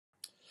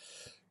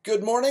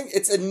Good morning.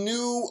 It's a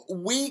new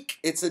week.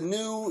 It's a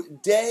new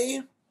day.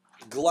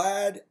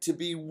 Glad to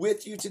be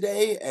with you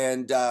today.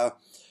 And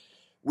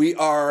we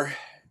are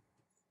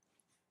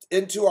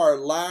into our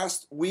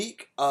last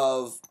week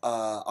of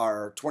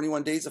our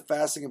 21 days of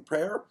fasting and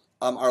prayer.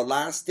 Our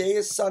last day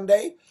is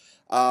Sunday.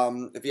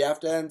 If you have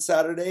to end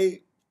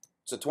Saturday,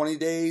 so 20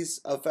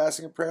 days of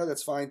fasting and prayer,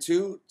 that's fine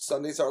too.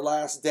 Sunday's our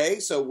last day.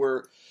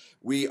 So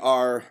we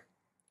are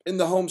in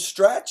the home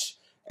stretch.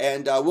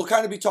 And we'll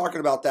kind of be talking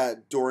about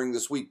that during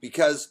this week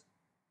because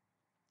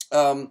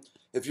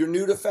if you're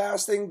new to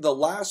fasting, the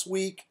last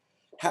week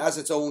has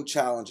its own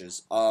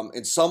challenges.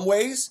 In some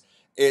ways,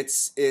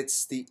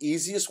 it's the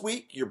easiest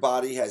week. Your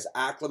body has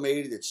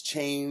acclimated. It's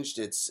changed.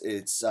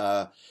 It's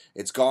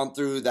gone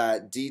through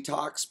that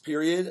detox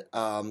period.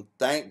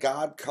 Thank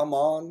God. Come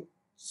on,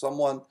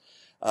 someone,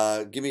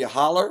 give me a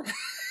holler.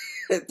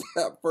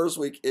 That first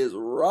week is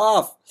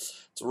rough.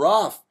 It's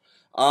rough.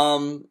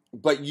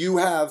 But you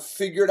have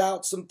figured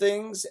out some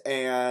things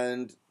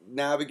and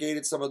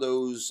navigated some of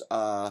those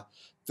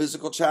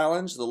physical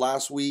challenge. The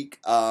last week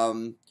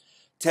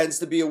tends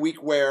to be a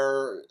week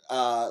where,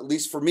 at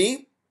least for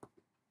me,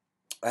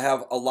 I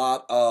have a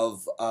lot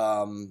of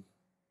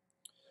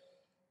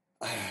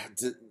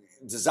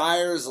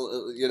desires,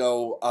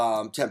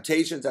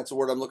 temptations. That's the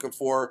word I'm looking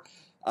for.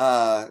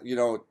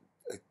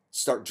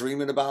 Start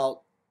dreaming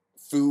about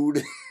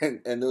food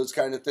and those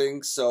kind of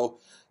things. So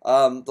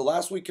the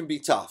last week can be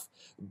tough,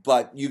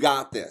 but you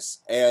got this.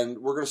 And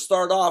we're going to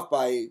start off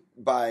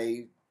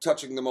by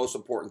touching the most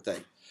important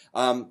thing.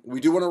 We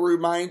do want to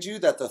remind you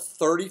that the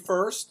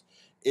 31st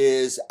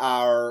is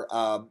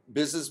our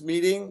business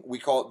meeting. We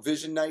call it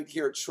Vision Night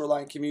here at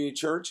Shoreline Community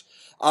Church.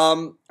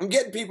 I'm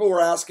getting people who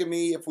are asking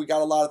me if we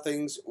got a lot of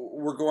things.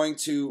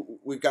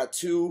 We've got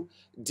two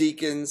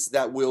deacons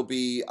that we'll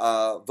be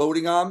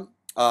voting on.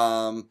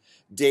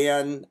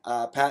 Dan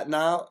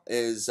Patna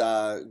is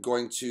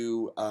going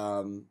to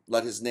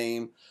let his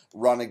name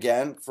run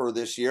again for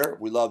this year.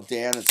 We love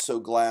Dan and so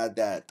glad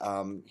that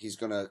he's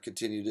going to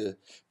continue to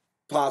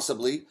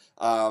possibly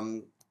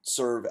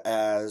serve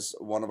as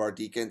one of our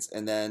deacons.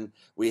 And then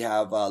we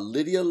have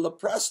Lydia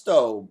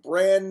Lepresto,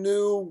 brand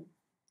new,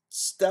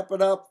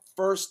 stepping up,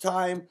 first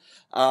time.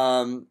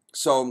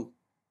 So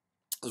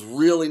there's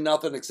really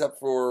nothing except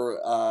for,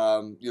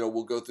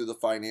 we'll go through the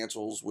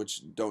financials,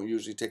 which don't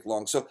usually take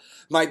long. So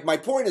my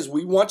point is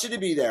we want you to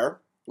be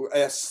there.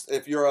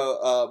 If you're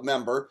a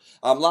member,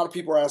 a lot of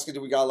people are asking,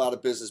 do we got a lot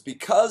of business?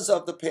 Because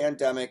of the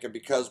pandemic and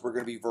because we're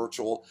going to be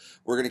virtual,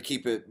 we're going to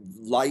keep it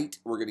light.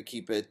 We're going to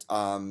keep it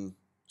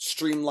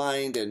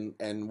streamlined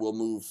and we'll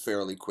move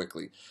fairly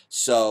quickly.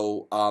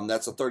 So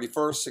that's the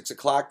 31st, 6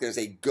 o'clock. There's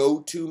a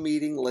go-to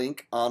meeting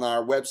link on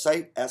our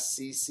website,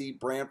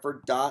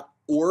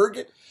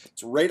 sccbranford.org.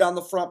 It's right on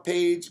the front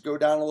page. Go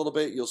down a little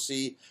bit. You'll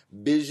see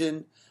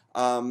Vision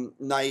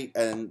Night,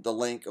 and the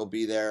link will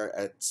be there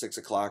at 6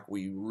 o'clock.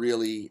 We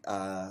really,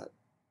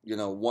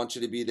 want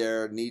you to be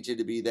there, need you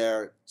to be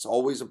there. It's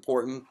always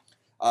important.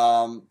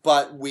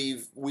 But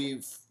we've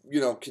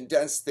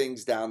condensed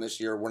things down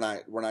this year. We're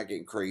not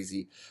getting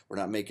crazy. We're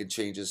not making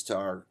changes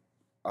to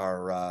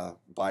our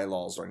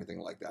bylaws or anything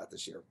like that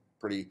this year.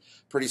 Pretty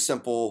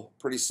simple,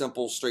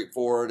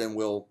 straightforward, and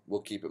we'll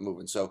keep it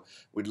moving. So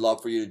we'd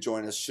love for you to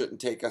join us.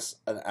 Shouldn't take us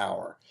an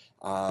hour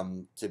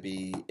to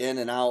be in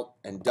and out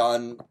and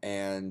done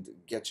and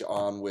get you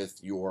on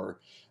with your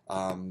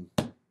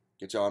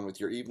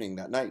evening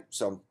that night.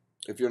 So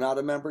if you're not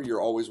a member, you're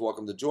always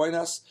welcome to join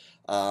us.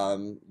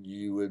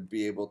 You would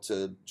be able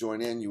to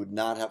join in. You would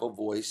not have a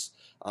voice,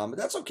 but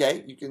that's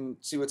okay. You can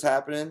see what's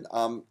happening.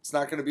 It's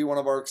not going to be one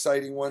of our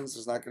exciting ones.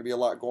 There's not going to be a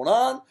lot going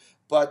on,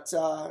 but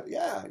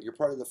you're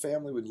part of the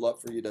family. We'd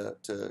love for you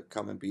to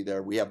come and be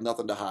there. We have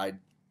nothing to hide,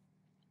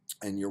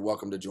 and you're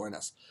welcome to join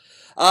us.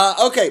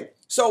 Okay,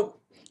 so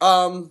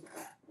the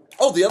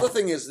other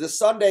thing is this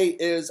Sunday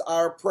is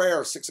our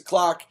prayer, 6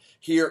 o'clock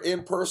here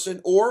in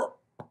person or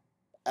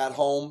at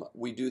home.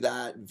 We do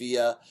that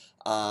via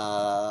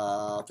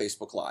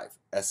Facebook Live,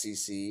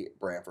 SCC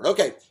Branford.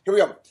 Okay, here we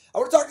go. I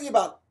want to talk to you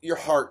about your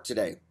heart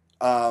today.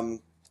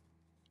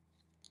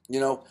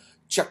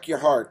 Check your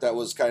heart. That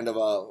was kind of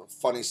a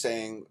funny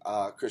saying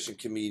Christian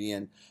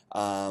comedian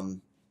was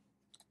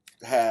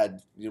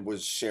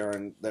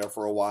sharing there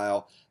for a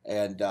while.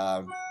 And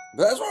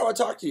but that's what I want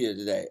to talk to you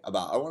today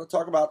about. I want to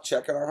talk about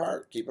checking our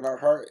heart, keeping our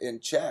heart in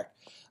check.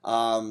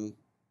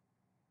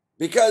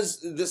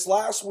 Because this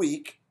last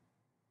week,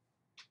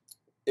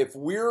 if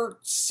we're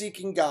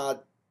seeking God,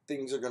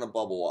 things are going to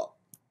bubble up.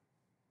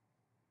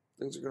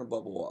 Things are going to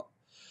bubble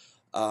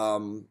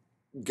up.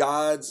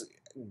 God's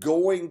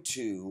going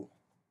to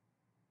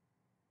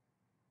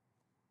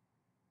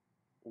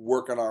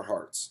work on our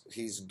hearts.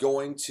 He's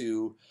going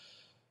to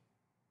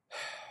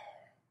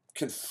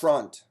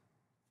confront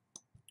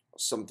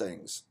some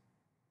things.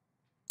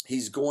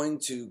 He's going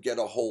to get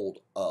a hold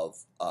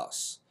of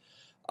us.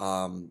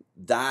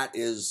 That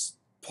is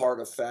part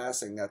of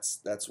fasting.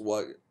 That's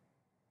what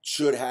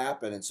should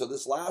happen. And so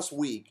this last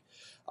week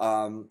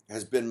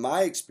has been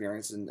my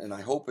experience, and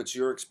I hope it's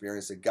your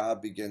experience, that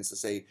God begins to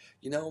say,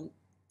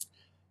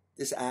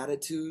 this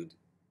attitude,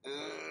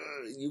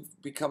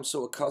 you've become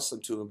so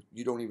accustomed to them,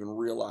 you don't even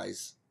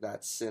realize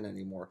that's sin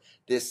anymore.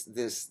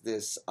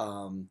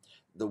 The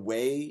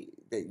way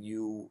that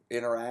you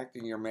interact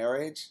in your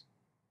marriage,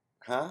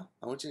 huh?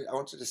 I want you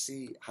to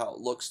see how it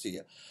looks to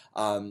you.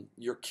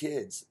 Your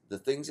kids, the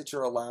things that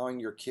you're allowing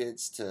your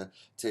kids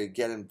to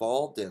get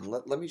involved in.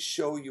 Let me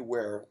show you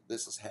where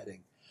this is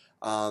heading.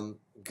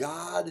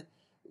 God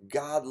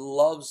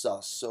loves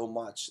us so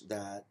much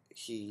that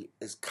He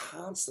is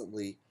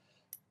constantly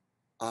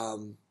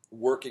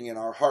working in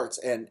our hearts,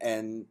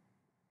 and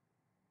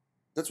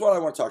that's what I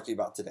want to talk to you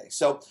about today.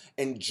 So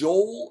in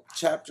Joel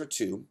chapter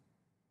 2,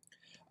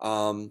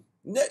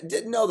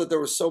 didn't know that there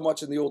was so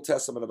much in the Old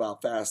Testament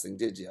about fasting,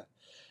 did you?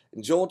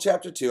 In Joel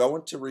chapter 2, I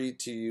want to read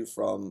to you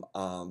from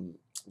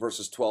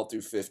verses 12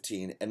 through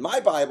 15. And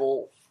my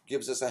Bible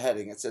gives us a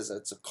heading. It says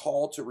it's a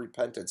call to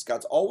repentance.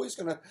 God's always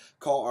going to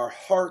call our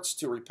hearts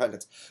to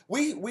repentance.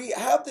 We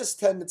have this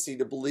tendency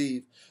to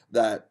believe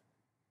that,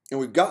 and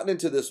we've gotten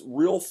into this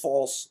real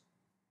false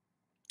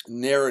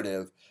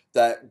narrative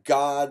that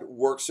God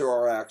works through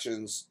our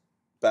actions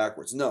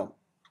backwards. No.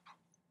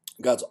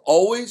 God's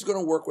always going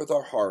to work with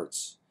our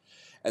hearts,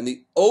 and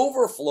the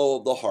overflow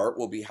of the heart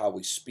will be how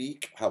we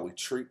speak, how we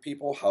treat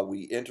people, how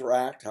we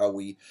interact, how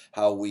we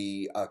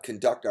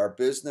conduct our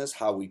business,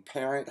 how we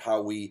parent,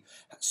 how we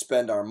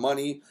spend our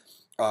money,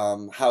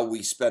 how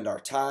we spend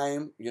our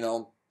time.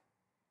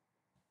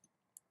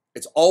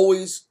 It's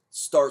always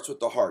starts with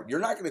the heart. You're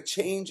not going to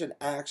change an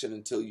action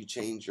until you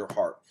change your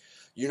heart.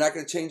 You're not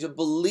going to change a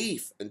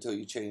belief until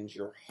you change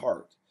your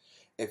heart.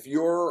 If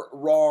you're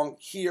wrong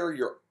here,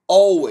 you're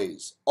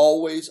always,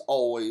 always,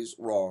 always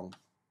wrong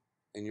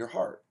in your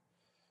heart.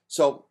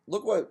 So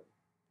look what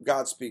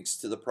God speaks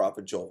to the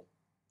prophet Joel.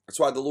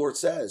 That's why the Lord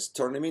says,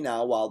 turn to me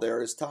now while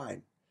there is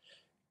time.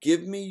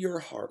 Give me your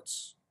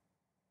hearts.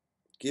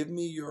 Give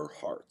me your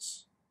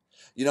hearts.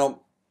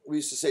 We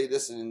used to say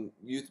this in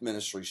youth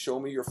ministry. Show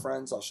me your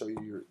friends, I'll show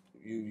you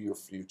your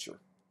future.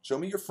 Show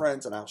me your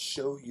friends and I'll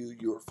show you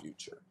your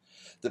future.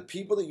 The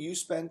people that you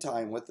spend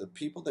time with, the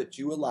people that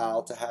you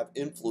allow to have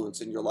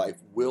influence in your life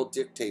will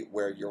dictate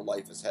where your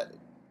life is headed.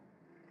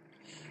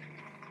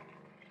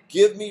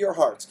 Give me your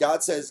hearts.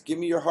 God says, give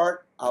me your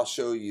heart, I'll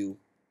show you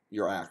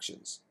your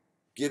actions.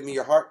 Give me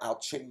your heart, I'll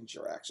change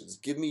your actions.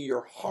 Give me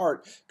your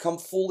heart. Come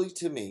fully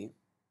to me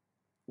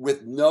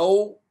with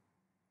no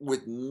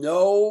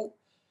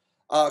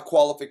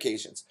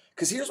qualifications.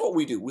 Because here's what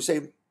we do. We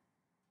say,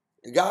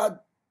 God,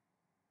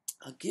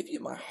 I'll give you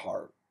my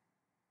heart.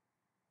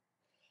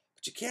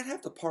 But you can't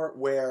have the part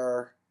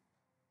where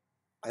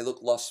I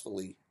look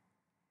lustfully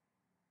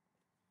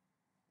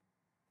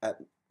at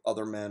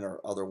other men or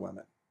other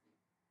women.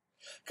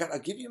 God, I'll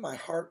give you my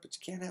heart, but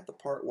you can't have the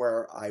part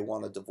where I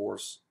want to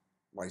divorce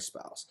my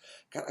spouse.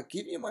 God, I'll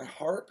give you my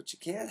heart, but you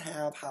can't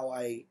have how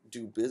I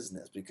do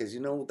business because,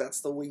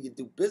 that's the way you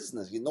do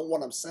business. You know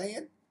what I'm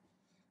saying?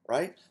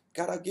 Right?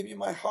 God, I'll give you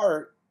my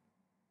heart,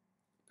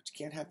 but you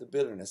can't have the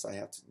bitterness. I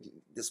have to,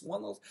 this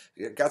one little,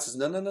 God says,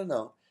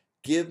 no.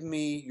 Give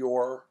me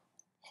your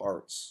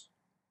hearts.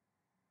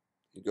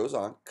 He goes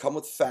on, come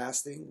with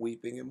fasting,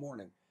 weeping, and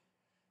mourning.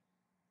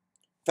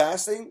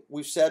 Fasting,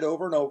 we've said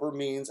over and over,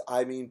 means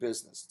I mean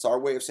business. It's our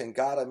way of saying,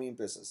 God, I mean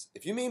business.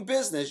 If you mean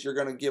business, you're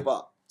going to give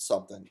up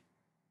something.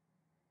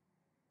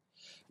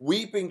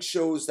 Weeping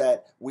shows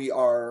that we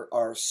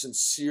are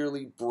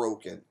sincerely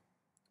broken.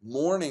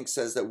 Mourning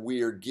says that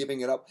we are giving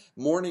it up.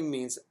 Mourning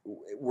means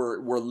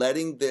we're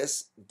letting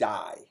this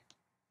die.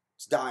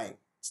 It's dying.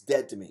 It's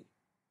dead to me.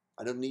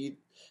 I don't need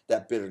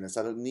that bitterness.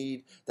 I don't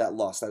need that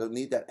lust. I don't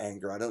need that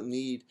anger. I don't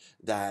need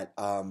that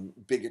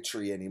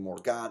bigotry anymore.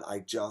 God,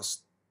 I'm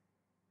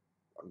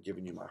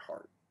giving you my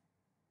heart.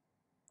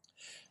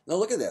 Now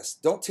look at this.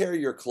 Don't tear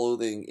your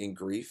clothing in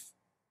grief.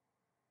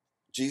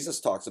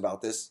 Jesus talks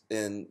about this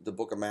in the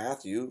book of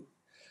Matthew.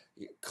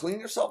 Clean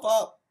yourself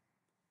up.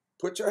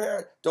 Put your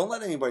hair. Don't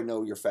let anybody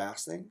know you're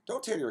fasting.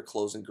 Don't tear your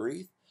clothes in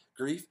grief.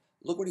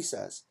 Look what he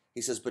says.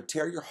 He says, but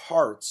tear your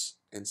hearts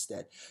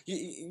instead.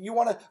 You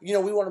want to,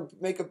 we want to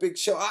make a big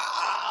show.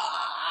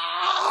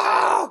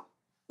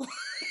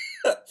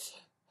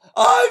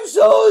 I'm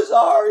so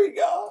sorry,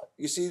 God.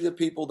 You see the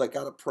people that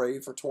got to pray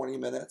for 20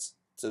 minutes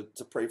to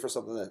pray for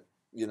something that,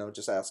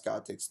 just ask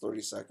God takes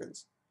 30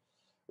 seconds,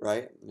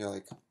 right? And you're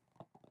like,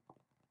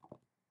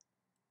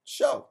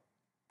 show.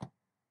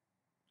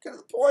 Get to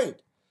the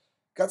point.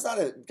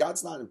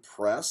 God's not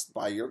impressed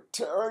by your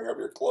tearing of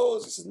your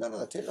clothes. He says,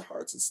 no, tear your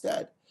hearts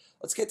instead.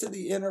 Let's get to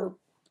the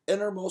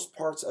innermost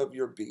parts of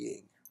your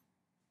being.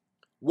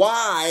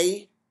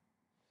 Why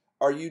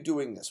are you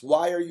doing this?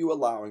 Why are you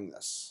allowing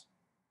this?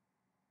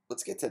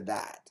 Let's get to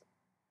that.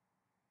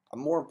 I'm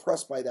more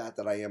impressed by that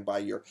than I am by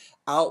your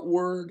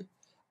outward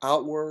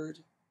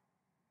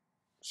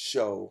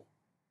show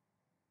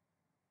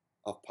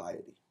of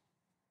piety.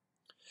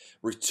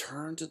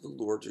 Return to the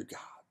Lord your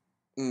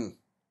God.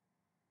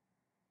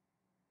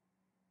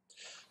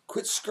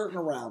 Quit skirting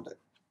around it.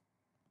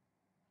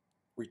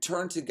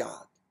 Return to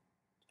God.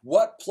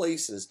 What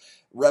places?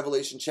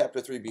 Revelation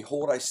chapter 3,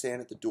 behold, I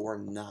stand at the door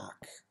and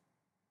knock.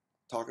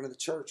 Talking to the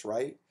church,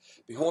 right?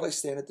 Behold, I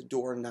stand at the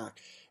door and knock.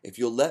 If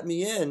you'll let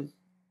me in,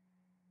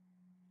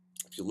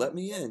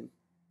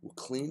 we'll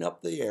clean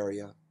up the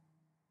area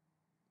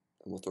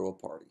and we'll throw a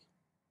party.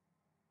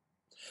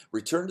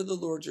 Return to the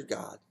Lord your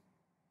God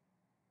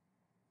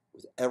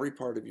with every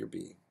part of your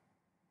being.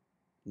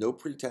 No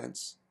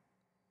pretense,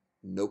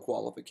 no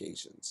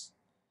qualifications,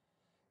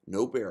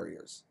 no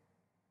barriers,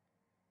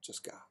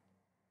 just God.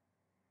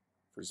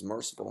 For he's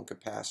merciful and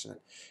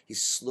compassionate.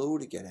 He's slow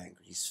to get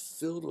angry. He's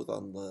filled with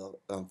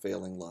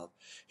unfailing love.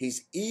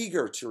 He's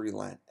eager to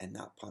relent and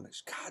not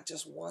punish. God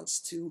just wants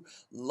to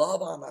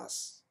love on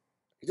us.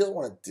 He doesn't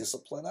want to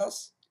discipline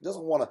us. He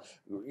doesn't want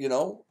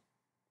to,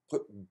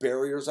 put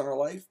barriers on our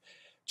life.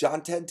 John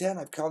 10:10,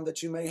 I've come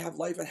that you may have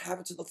life and have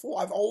it to the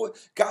full.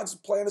 God's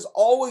plan has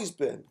always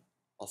been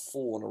a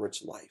full and a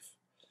rich life.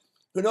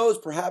 Who knows,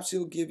 perhaps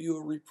he'll give you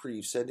a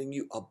reprieve, sending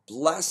you a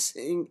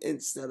blessing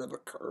instead of a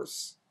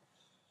curse.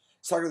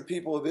 He's talking to the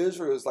people of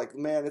Israel. It's like,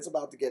 man, it's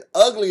about to get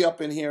ugly up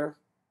in here.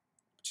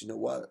 But you know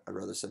what? I'd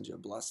rather send you a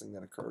blessing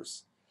than a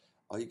curse.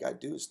 All you got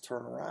to do is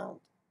turn around.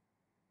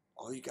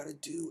 All you got to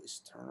do is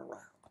turn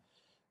around.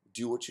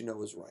 Do what you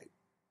know is right.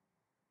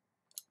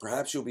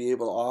 Perhaps you'll be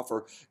able to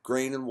offer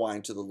grain and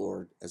wine to the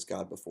Lord as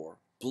God before.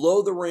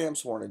 Blow the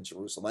ram's horn in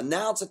Jerusalem.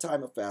 Announce a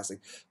time of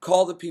fasting.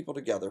 Call the people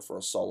together for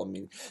a solemn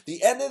meeting.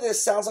 The end of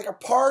this sounds like a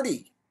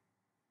party.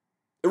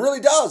 It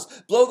really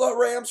does. Blow the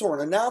ram's horn.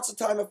 Announce a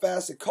time of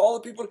fasting. Call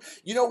the people.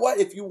 You know what?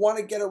 If you want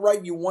to get it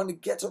right, you want to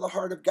get to the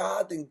heart of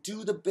God, then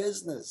do the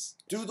business.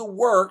 Do the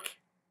work,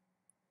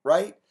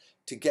 right?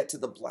 To get to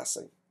the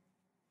blessing.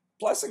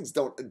 Blessings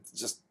don't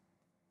just...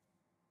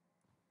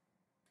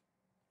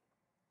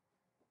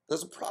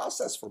 There's a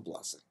process for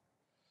blessing.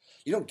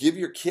 You don't give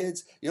your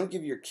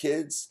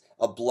kids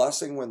a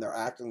blessing when they're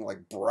acting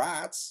like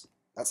brats.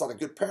 That's not a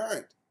good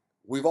parent.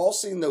 We've all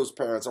seen those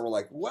parents and we're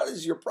like, what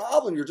is your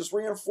problem? You're just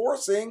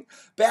reinforcing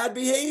bad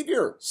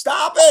behavior.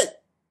 Stop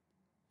it.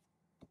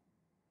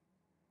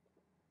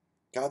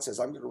 God says,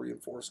 I'm going to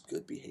reinforce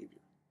good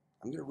behavior.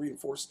 I'm going to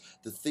reinforce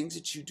the things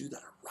that you do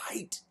that are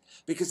right.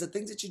 Because the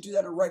things that you do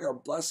that are right are a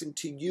blessing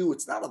to you.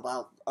 It's not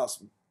about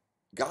us,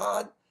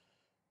 God.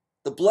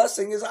 The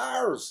blessing is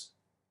ours.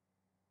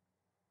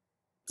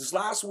 This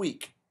last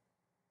week,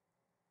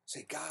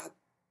 say, God,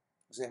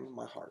 examine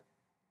my heart.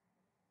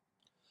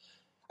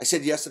 I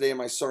said yesterday in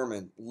my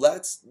sermon,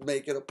 let's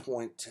make it a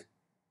point to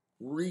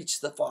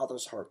reach the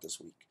Father's heart this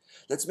week.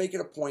 Let's make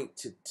it a point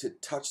to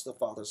touch the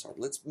Father's heart.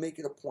 Let's make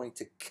it a point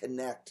to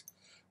connect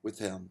with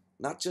him.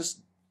 Not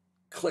just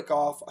click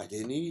off, I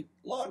didn't eat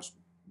lunch,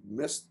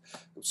 missed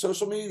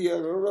social media.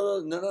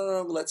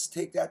 No. Let's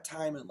take that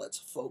time and let's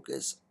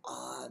focus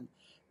on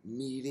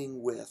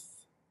meeting with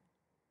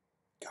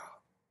God.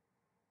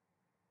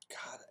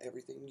 God,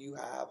 everything you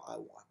have, I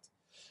want.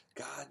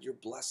 God, your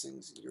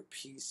blessings and your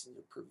peace and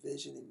your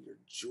provision and your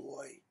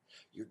joy,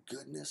 your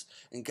goodness.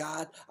 And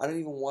God, I don't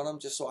even want them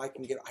just so I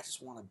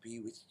just want to be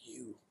with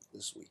you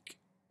this week.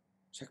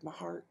 Check my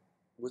heart.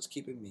 What's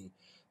keeping me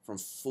from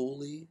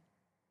fully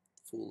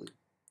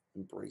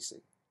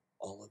embracing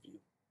all of you?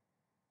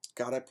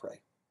 God, I pray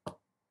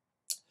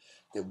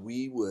that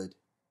we would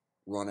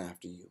run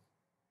after you.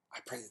 I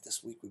pray that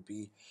this week would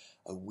be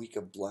a week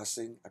of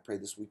blessing. I pray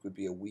this week would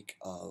be a week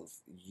of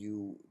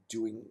you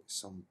doing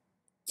some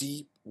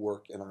deep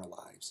work in our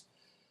lives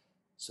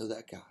so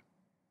that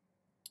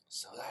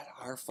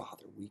our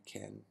Father, we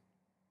can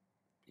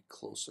be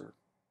closer,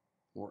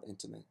 more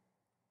intimate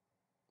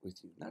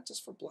with you. Not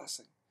just for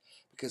blessing,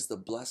 because the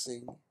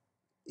blessing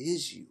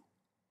is you.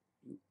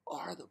 You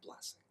are the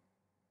blessing.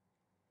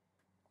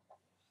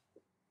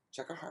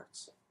 Check our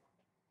hearts.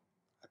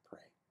 I pray.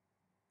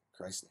 In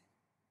Christ's name.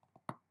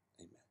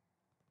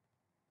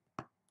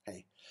 Amen.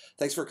 Hey,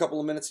 thanks for a couple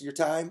of minutes of your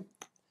time.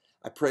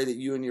 I pray that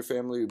you and your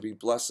family would be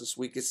blessed this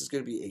week. This is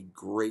going to be a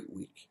great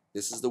week.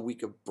 This is the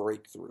week of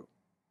breakthrough.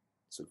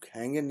 So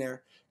hang in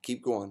there.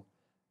 Keep going.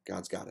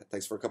 God's got it.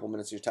 Thanks for a couple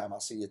minutes of your time. I'll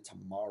see you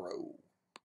tomorrow.